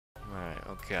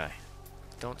Okay.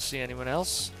 Don't see anyone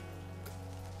else.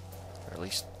 Or at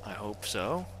least I hope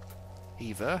so.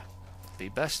 Eva, it'd be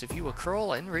best if you were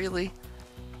crawling, really.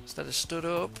 Instead of stood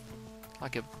up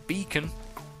like a beacon,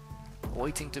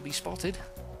 waiting to be spotted.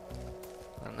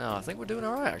 And no, I think we're doing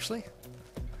alright, actually.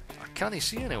 I can't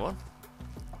see anyone.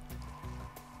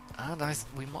 And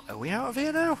are we out of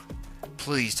here now?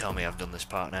 Please tell me I've done this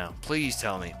part now. Please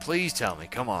tell me. Please tell me.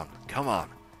 Come on. Come on.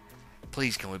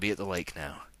 Please, can we be at the lake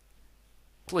now?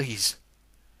 Please.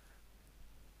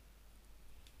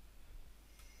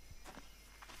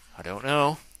 I don't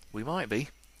know. We might be.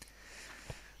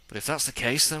 But if that's the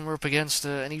case, then we're up against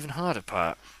an even harder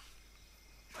part.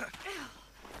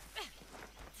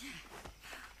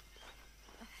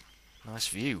 Nice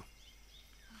view.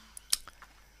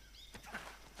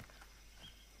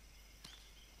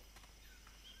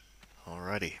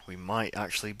 Alrighty, we might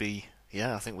actually be...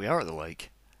 Yeah, I think we are at the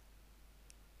lake.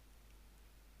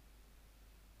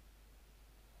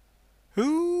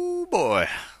 Ooh, boy.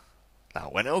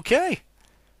 That went okay.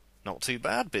 Not too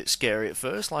bad, bit scary at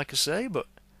first, like I say, but...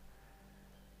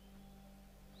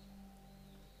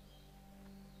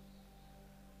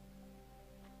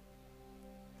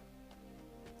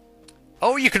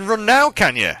 Oh, you can run now,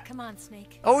 can you? Come on,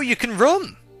 Snake. Oh, you can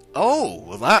run! Oh,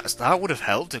 well that would have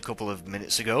helped a couple of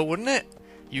minutes ago, wouldn't it?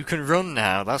 You can run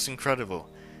now, that's incredible.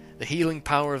 The healing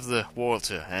power of the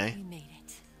water, eh? We made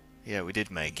it. Yeah, we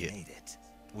did make it.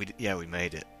 Yeah, we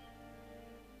made it.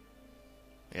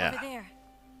 Yeah. Over there.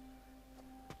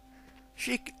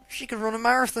 She can run a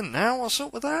marathon now, what's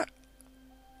up with that?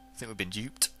 I think we've been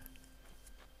duped.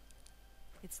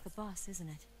 It's the boss, isn't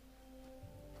it?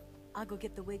 I'll go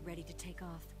get the wig ready to take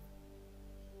off.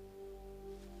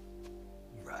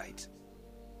 Right.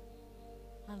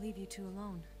 I'll leave you two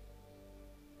alone.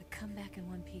 But come back in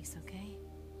one piece, okay?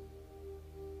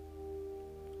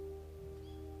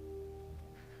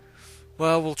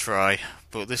 Well, we'll try,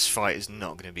 but this fight is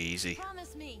not going to be easy.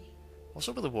 Promise me. What's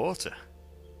up with the water?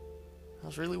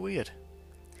 That's really weird.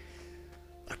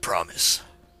 I promise.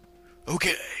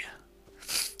 Okay.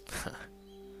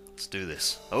 Let's do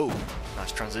this. Oh,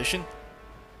 nice transition.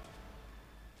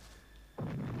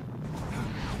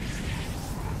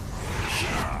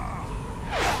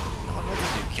 Not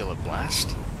another nuclear blast.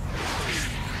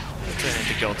 Gonna turn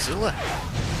into Godzilla.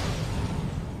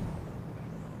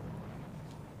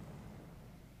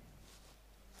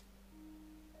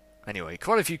 Anyway,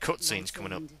 quite a few cutscenes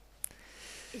coming up.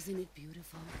 Isn't it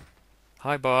beautiful?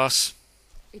 Hi, boss.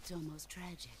 It's almost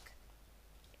tragic.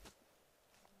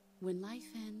 When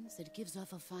life ends, it gives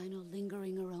off a final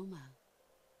lingering aroma.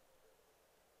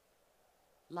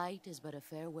 Light is but a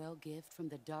farewell gift from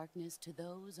the darkness to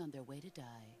those on their way to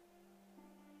die.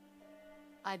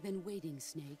 I've been waiting,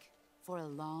 Snake, for a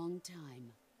long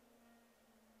time.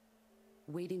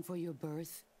 Waiting for your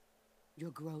birth,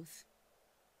 your growth,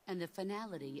 and the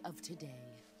finality of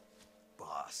today.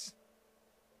 Boss.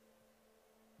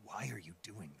 Why are you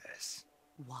doing this?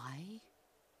 Why?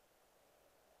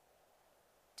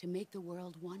 To make the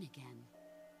world one again.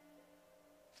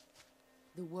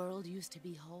 The world used to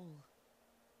be whole.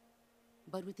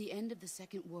 But with the end of the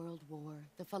Second World War,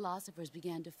 the philosophers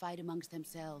began to fight amongst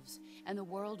themselves, and the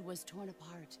world was torn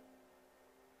apart.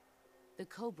 The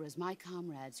Cobras, my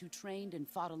comrades who trained and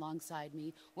fought alongside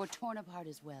me, were torn apart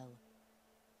as well.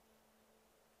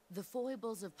 The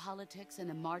foibles of politics and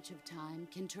the march of time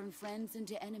can turn friends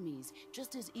into enemies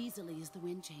just as easily as the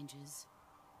wind changes.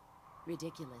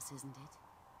 Ridiculous, isn't it?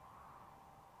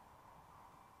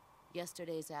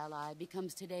 Yesterday's ally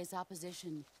becomes today's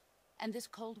opposition. And this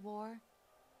Cold War?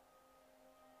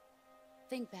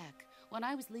 Think back. When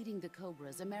I was leading the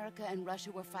Cobras, America and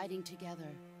Russia were fighting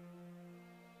together.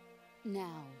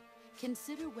 Now,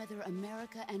 consider whether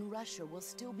America and Russia will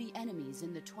still be enemies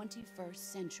in the 21st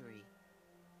century.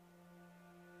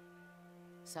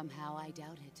 Somehow I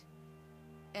doubt it.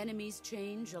 Enemies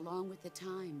change along with the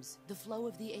times, the flow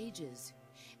of the ages,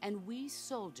 and we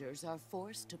soldiers are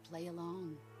forced to play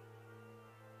along.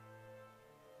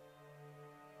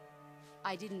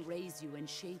 I didn't raise you and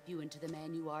shape you into the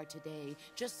man you are today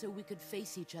just so we could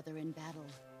face each other in battle.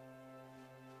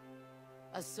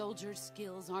 A soldier's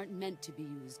skills aren't meant to be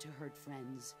used to hurt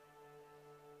friends.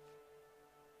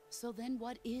 So then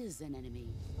what is an enemy?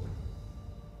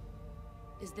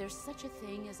 Is there such a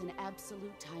thing as an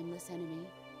absolute timeless enemy?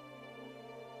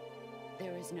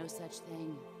 There is no such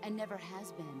thing, and never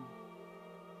has been.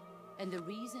 And the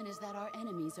reason is that our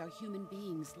enemies are human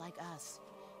beings like us.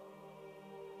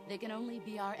 They can only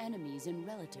be our enemies in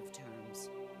relative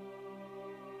terms.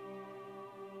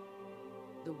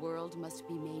 The world must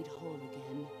be made whole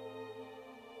again.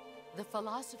 The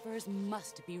philosophers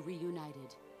must be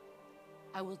reunited.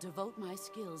 I will devote my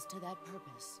skills to that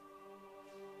purpose.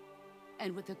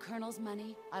 And with the Colonel's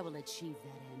money, I will achieve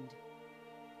that end.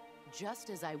 Just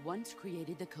as I once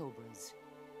created the Cobras.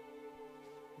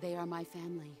 They are my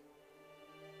family.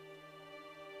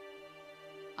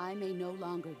 I may no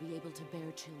longer be able to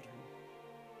bear children,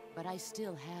 but I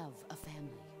still have a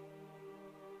family.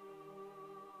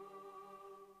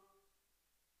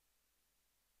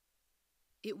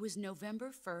 It was November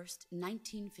 1st,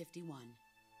 1951.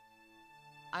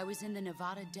 I was in the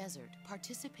Nevada desert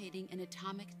participating in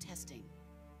atomic testing.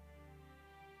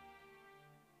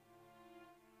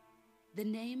 The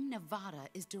name Nevada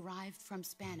is derived from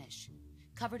Spanish,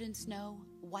 covered in snow,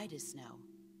 white as snow.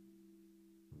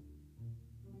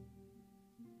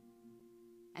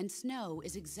 And snow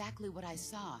is exactly what I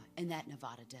saw in that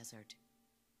Nevada desert.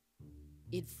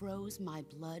 It froze my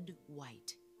blood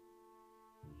white.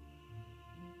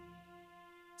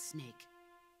 Snake,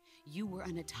 you were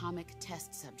an atomic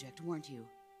test subject, weren't you?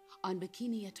 On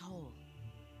Bikini Atoll.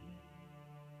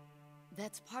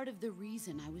 That's part of the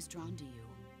reason I was drawn to you.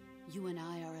 You and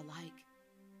I are alike.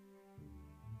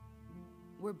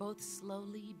 We're both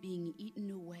slowly being eaten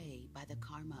away by the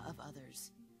karma of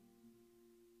others.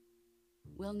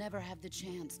 We'll never have the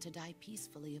chance to die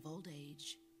peacefully of old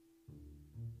age.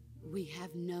 We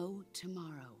have no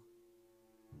tomorrow.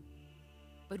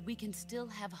 But we can still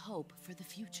have hope for the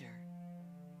future.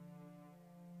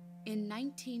 In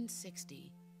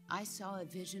 1960, I saw a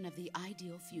vision of the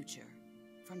ideal future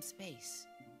from space.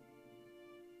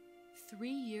 3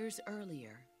 years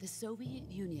earlier, the Soviet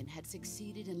Union had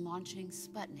succeeded in launching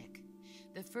Sputnik,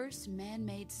 the first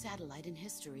man-made satellite in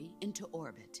history, into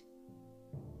orbit.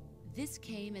 This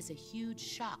came as a huge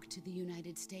shock to the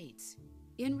United States.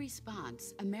 In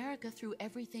response, America threw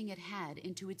everything it had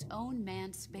into its own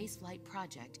manned spaceflight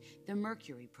project, the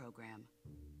Mercury program.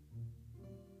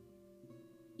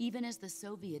 Even as the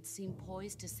Soviets seemed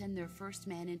poised to send their first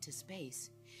man into space,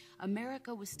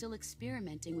 America was still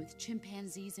experimenting with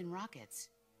chimpanzees and rockets.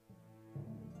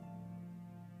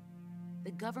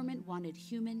 The government wanted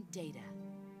human data.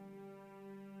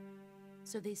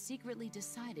 So they secretly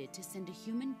decided to send a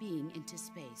human being into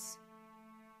space.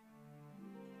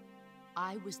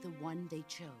 I was the one they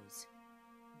chose.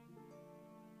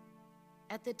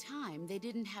 At the time, they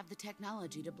didn't have the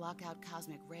technology to block out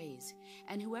cosmic rays,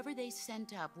 and whoever they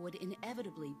sent up would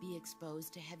inevitably be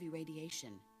exposed to heavy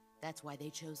radiation. That's why they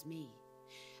chose me.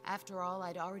 After all,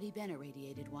 I'd already been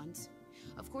irradiated once.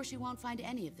 Of course, you won't find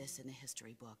any of this in the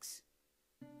history books.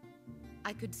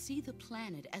 I could see the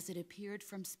planet as it appeared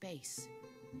from space.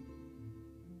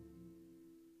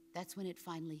 That's when it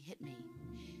finally hit me.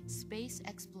 Space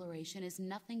exploration is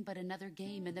nothing but another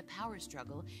game in the power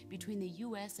struggle between the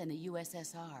US and the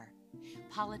USSR.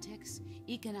 Politics,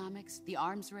 economics, the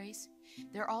arms race,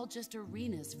 they're all just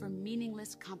arenas for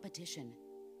meaningless competition.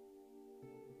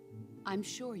 I'm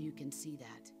sure you can see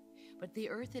that, but the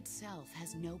Earth itself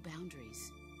has no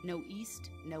boundaries. No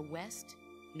East, no West,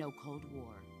 no Cold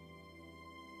War.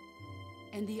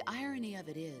 And the irony of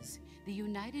it is, the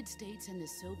United States and the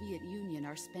Soviet Union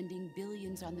are spending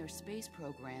billions on their space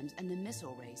programs and the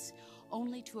missile race,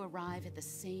 only to arrive at the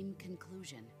same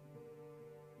conclusion.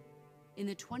 In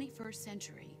the 21st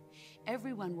century,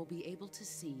 everyone will be able to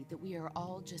see that we are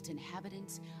all just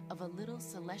inhabitants of a little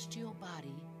celestial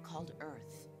body called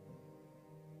Earth.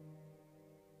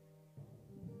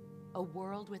 A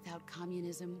world without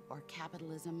communism or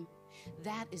capitalism,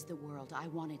 that is the world I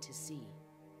wanted to see.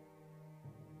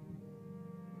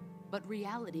 But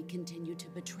reality continued to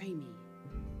betray me.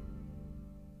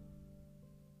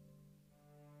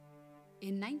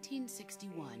 In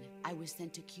 1961, I was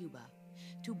sent to Cuba,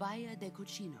 to Bahia de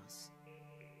Cochinos.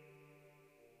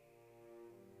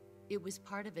 It was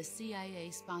part of a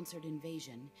CIA-sponsored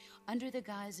invasion under the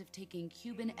guise of taking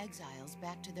Cuban exiles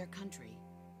back to their country.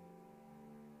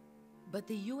 But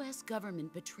the US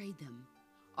government betrayed them.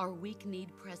 Our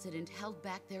weak-kneed president held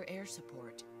back their air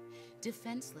support.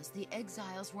 Defenseless, the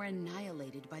exiles were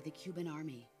annihilated by the Cuban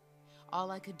army.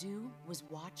 All I could do was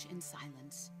watch in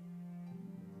silence.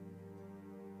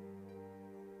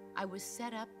 I was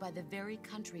set up by the very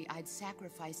country I'd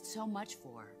sacrificed so much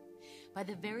for, by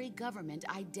the very government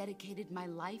I dedicated my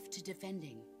life to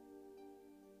defending.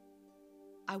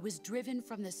 I was driven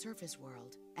from the surface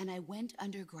world, and I went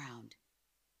underground.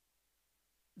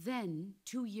 Then,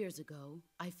 2 years ago,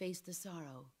 I faced the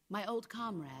Sorrow, my old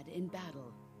comrade in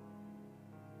battle.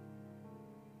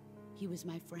 He was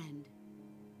my friend.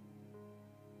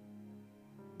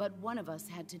 But one of us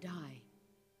had to die.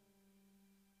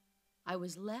 I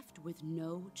was left with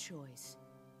no choice.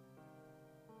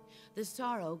 The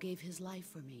Sorrow gave his life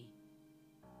for me.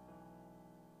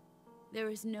 There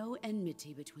is no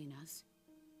enmity between us.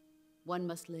 One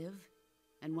must live,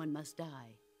 and one must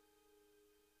die.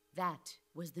 That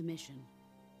was the mission.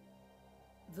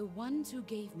 The ones who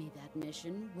gave me that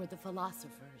mission were the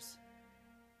philosophers.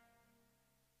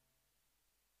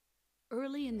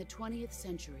 Early in the 20th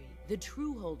century, the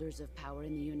true holders of power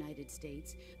in the United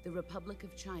States, the Republic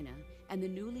of China, and the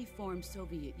newly formed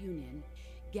Soviet Union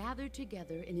gathered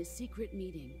together in a secret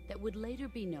meeting that would later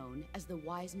be known as the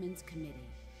Wise Men's Committee.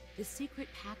 The secret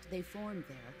pact they formed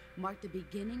there marked the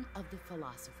beginning of the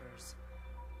philosophers.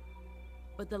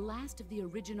 But the last of the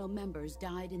original members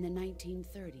died in the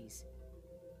 1930s.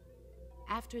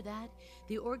 After that,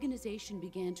 the organization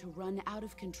began to run out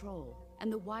of control,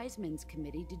 and the Wise Men's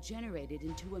Committee degenerated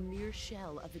into a mere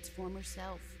shell of its former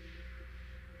self.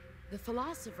 The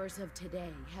philosophers of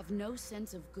today have no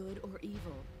sense of good or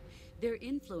evil. Their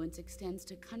influence extends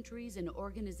to countries and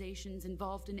organizations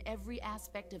involved in every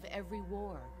aspect of every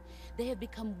war. They have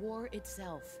become war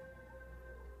itself.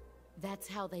 That's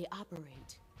how they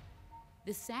operate.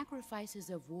 The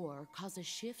sacrifices of war cause a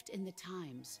shift in the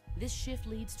times. This shift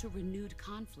leads to renewed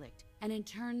conflict, and in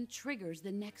turn triggers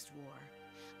the next war.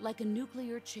 Like a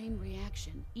nuclear chain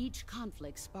reaction, each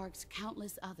conflict sparks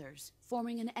countless others,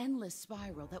 forming an endless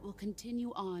spiral that will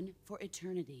continue on for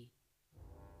eternity.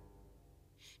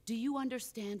 Do you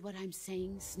understand what I'm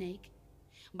saying, Snake?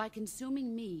 By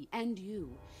consuming me and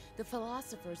you, the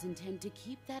philosophers intend to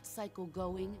keep that cycle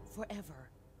going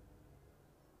forever.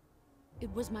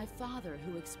 It was my father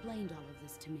who explained all of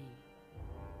this to me.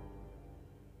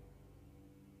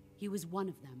 He was one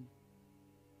of them.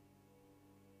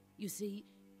 You see,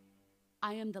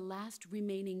 I am the last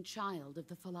remaining child of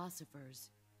the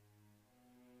philosophers.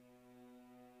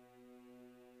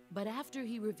 But after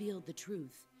he revealed the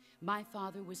truth, my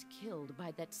father was killed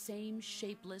by that same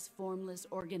shapeless, formless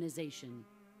organization.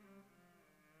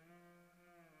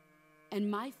 And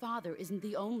my father isn't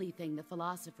the only thing the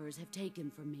philosophers have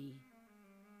taken from me.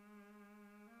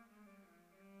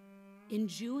 In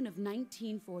June of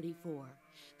 1944,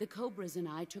 the Cobras and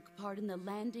I took part in the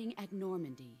landing at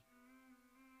Normandy.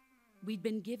 We'd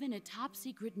been given a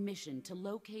top-secret mission to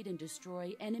locate and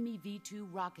destroy enemy V-2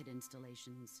 rocket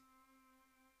installations.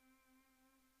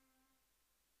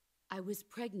 I was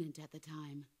pregnant at the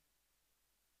time.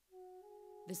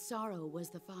 The sorrow was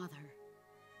the father.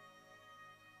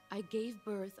 I gave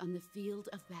birth on the field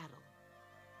of battle.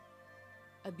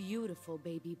 A beautiful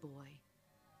baby boy.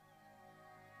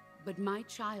 But my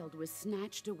child was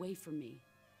snatched away from me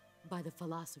by the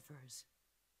philosophers.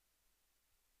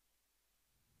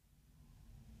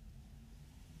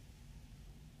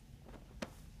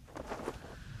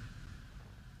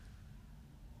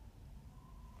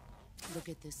 Look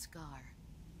at this scar.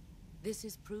 This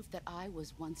is proof that I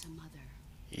was once a mother.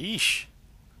 Yeesh.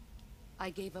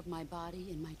 I gave up my body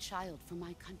and my child for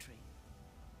my country.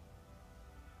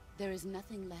 There is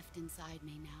nothing left inside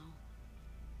me now.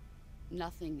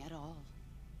 Nothing at all.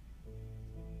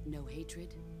 No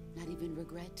hatred, not even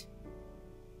regret.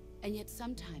 And yet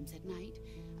sometimes at night,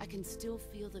 I can still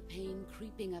feel the pain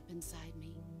creeping up inside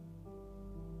me,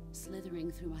 slithering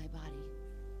through my body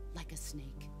like a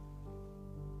snake.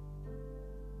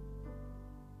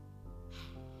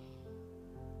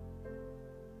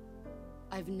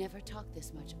 I've never talked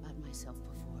this much about myself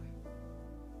before.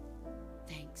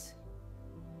 Thanks.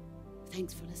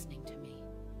 Thanks for listening to me.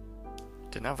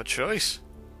 Didn't have a choice.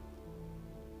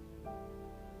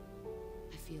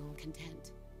 I feel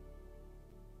content.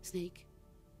 Snake,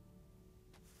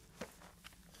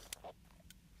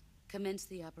 commence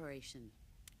the operation.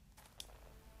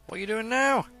 What are you doing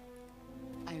now?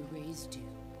 I raised you.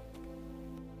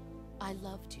 I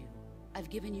loved you. I've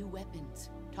given you weapons,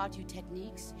 taught you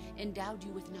techniques, endowed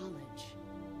you with knowledge.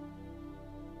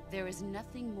 There is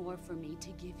nothing more for me to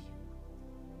give you.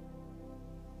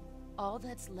 All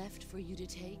that's left for you to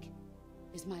take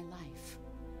is my life,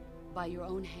 by your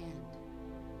own hand.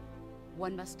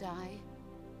 One must die,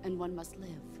 and one must live.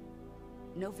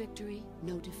 No victory,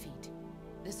 no defeat.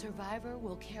 The survivor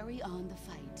will carry on the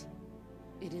fight.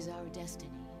 It is our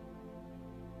destiny.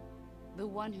 The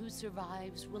one who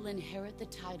survives will inherit the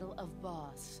title of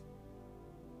boss.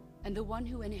 And the one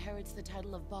who inherits the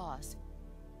title of boss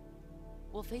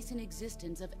will face an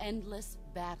existence of endless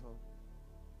battle.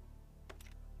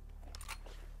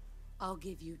 I'll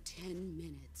give you 10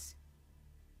 minutes.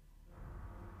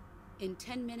 In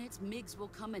 10 minutes, MiGs will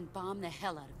come and bomb the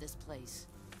hell out of this place.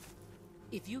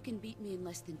 If you can beat me in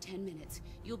less than 10 minutes,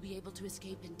 you'll be able to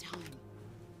escape in time.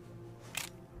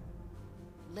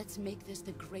 Let's make this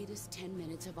the greatest 10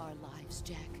 minutes of our lives,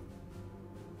 Jack.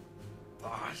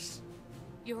 Boss.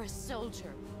 You're a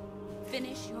soldier.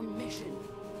 Finish your mission.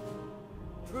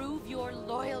 Prove your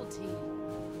loyalty.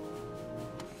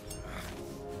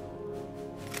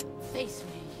 Face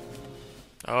me.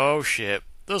 Oh shit.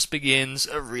 Thus begins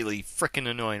a really frickin'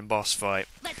 annoying boss fight.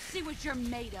 Let's see what you're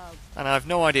made of. And I have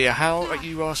no idea how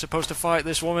you are supposed to fight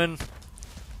this woman,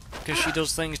 because she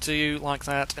does things to you like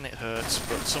that and it hurts,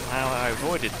 but somehow I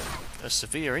avoided a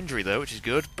severe injury though, which is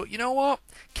good. But you know what?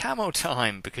 Camo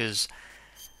time, because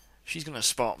she's going to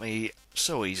spot me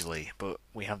so easily. But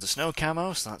we have the snow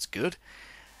camo, so that's good.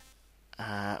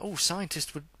 Oh,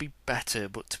 scientist would be better,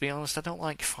 but to be honest, I don't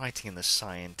like fighting in the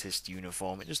scientist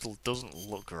uniform. It just doesn't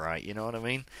look right, you know what I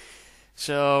mean?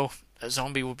 So, a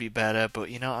zombie would be better, but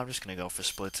you know, I'm just going to go for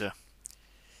splitter.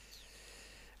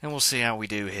 And we'll see how we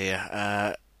do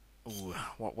here. Ooh,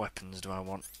 what weapons do I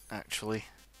want, actually?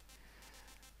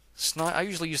 I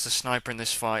usually use the sniper in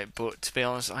this fight, but to be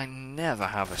honest, I never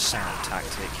have a sound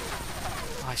tactic.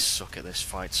 I suck at this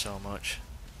fight so much.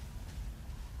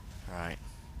 Right.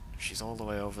 She's all the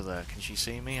way over there. Can she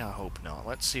see me? I hope not.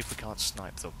 Let's see if we can't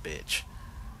snipe the bitch.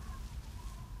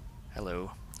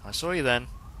 Hello. I saw you then.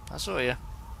 I saw you.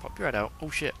 Pop your head out.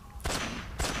 Oh shit.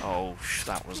 Oh,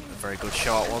 that wasn't a very good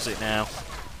shot, was it now?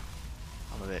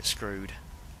 I'm a bit screwed.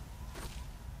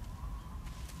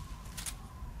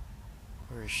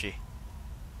 Where is she?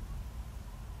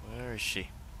 Where is she?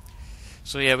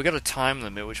 So yeah, we got a time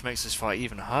limit, which makes this fight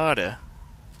even harder.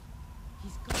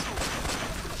 He's gone.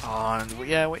 Oh, and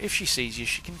yeah, if she sees you,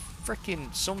 she can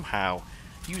frickin' somehow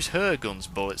use her gun's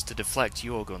bullets to deflect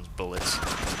your gun's bullets.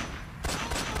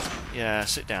 Yeah,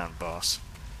 sit down, boss.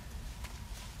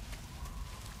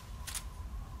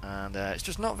 And it's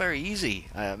just not very easy.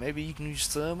 Maybe you can use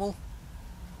thermal?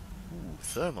 Ooh,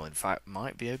 thermal, in fact,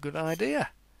 might be a good idea.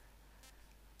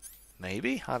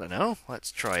 Maybe? I don't know.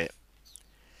 Let's try it.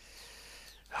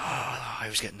 Oh, I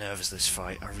always get nervous this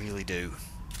fight. I really do.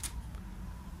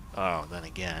 Oh, then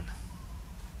again.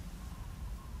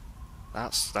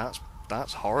 That's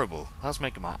horrible. That's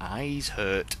making my eyes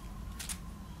hurt.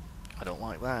 I don't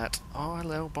like that. Oh,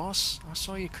 hello, boss. I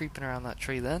saw you creeping around that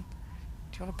tree then.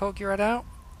 Do you want to poke your head out?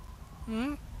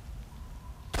 Hmm?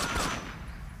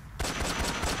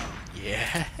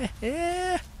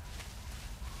 Yeah.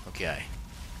 Okay.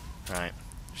 Right.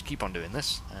 Just keep on doing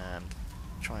this and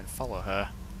try and follow her.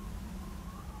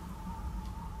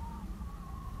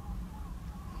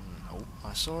 Oh,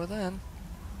 I saw her then.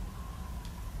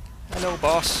 Hello,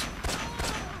 boss.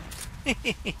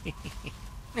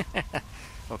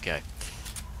 Okay.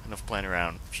 Enough playing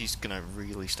around. She's gonna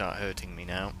really start hurting me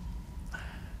now.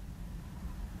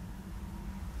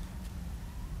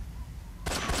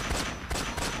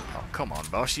 Oh, come on,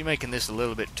 boss. You're making this a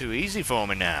little bit too easy for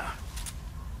me now.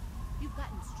 You've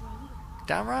gotten stronger.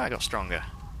 Damn right I got stronger.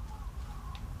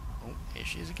 Oh, here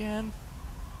she is again.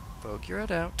 Poke your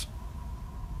head out.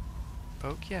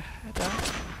 Poke your head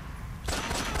out.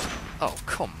 Oh,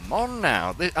 come on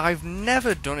now. I've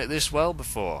never done it this well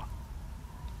before.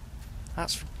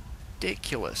 That's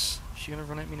ridiculous. Is she gonna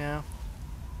run at me now?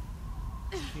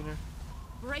 You know?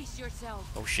 Brace yourself.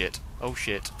 Oh shit. Oh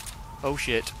shit. Oh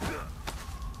shit.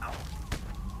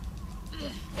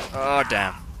 Oh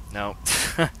damn. No.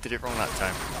 Did it wrong that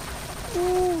time.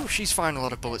 Ooh, she's firing a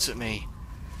lot of bullets at me.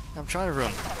 I'm trying to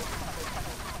run.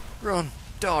 Run.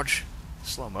 Dodge.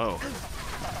 Slow-mo.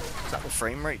 Is that the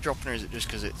frame rate dropping, or is it just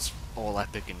because it's all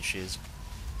epic and shiz?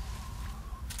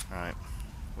 Right.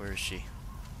 Where is she?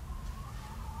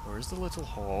 Where's the little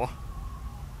whore?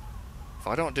 If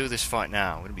I don't do this fight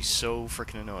now, I'm going to be so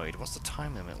freaking annoyed. What's the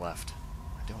time limit left?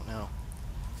 I don't know.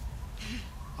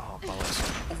 Oh,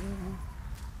 bollocks. Ooh.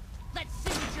 Let's see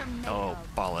what you're made Oh,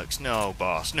 of. bollocks. No,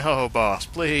 boss. No, boss.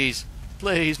 Please.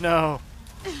 Please, no.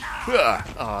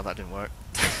 Oh, that didn't work.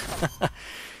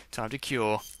 Time to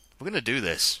cure. We're going to do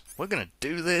this. We're going to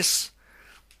do this.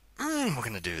 We're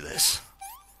going to do this.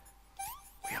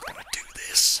 We are going to do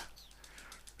this.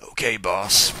 Okay,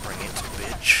 boss. Bring it,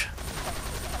 bitch.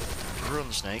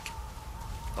 Run, Snake.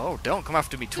 Oh, don't come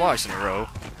after me twice in a row.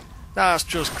 That's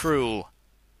just cruel.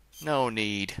 No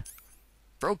need.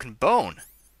 Broken bone.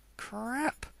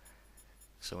 Crap.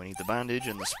 So we need the bandage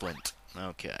and the splint.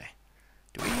 Okay.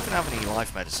 Do we even have any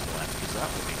life medicine left? Because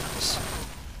that would be nice.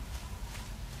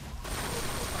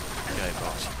 Okay,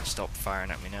 boss. You can stop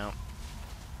firing at me now.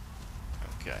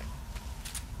 Okay.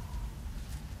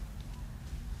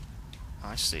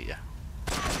 I see ya.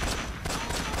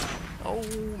 Oh,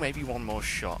 maybe one more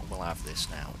shot and we'll have this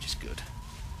now, which is good.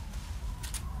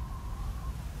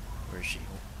 Where is she?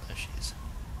 Oh, there she is.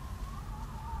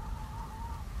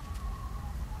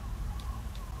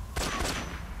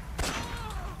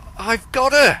 I've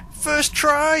got her! First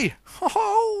try! Ho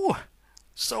ho!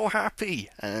 So happy!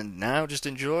 And now just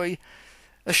enjoy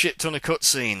a shit ton of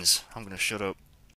cutscenes. I'm gonna shut up.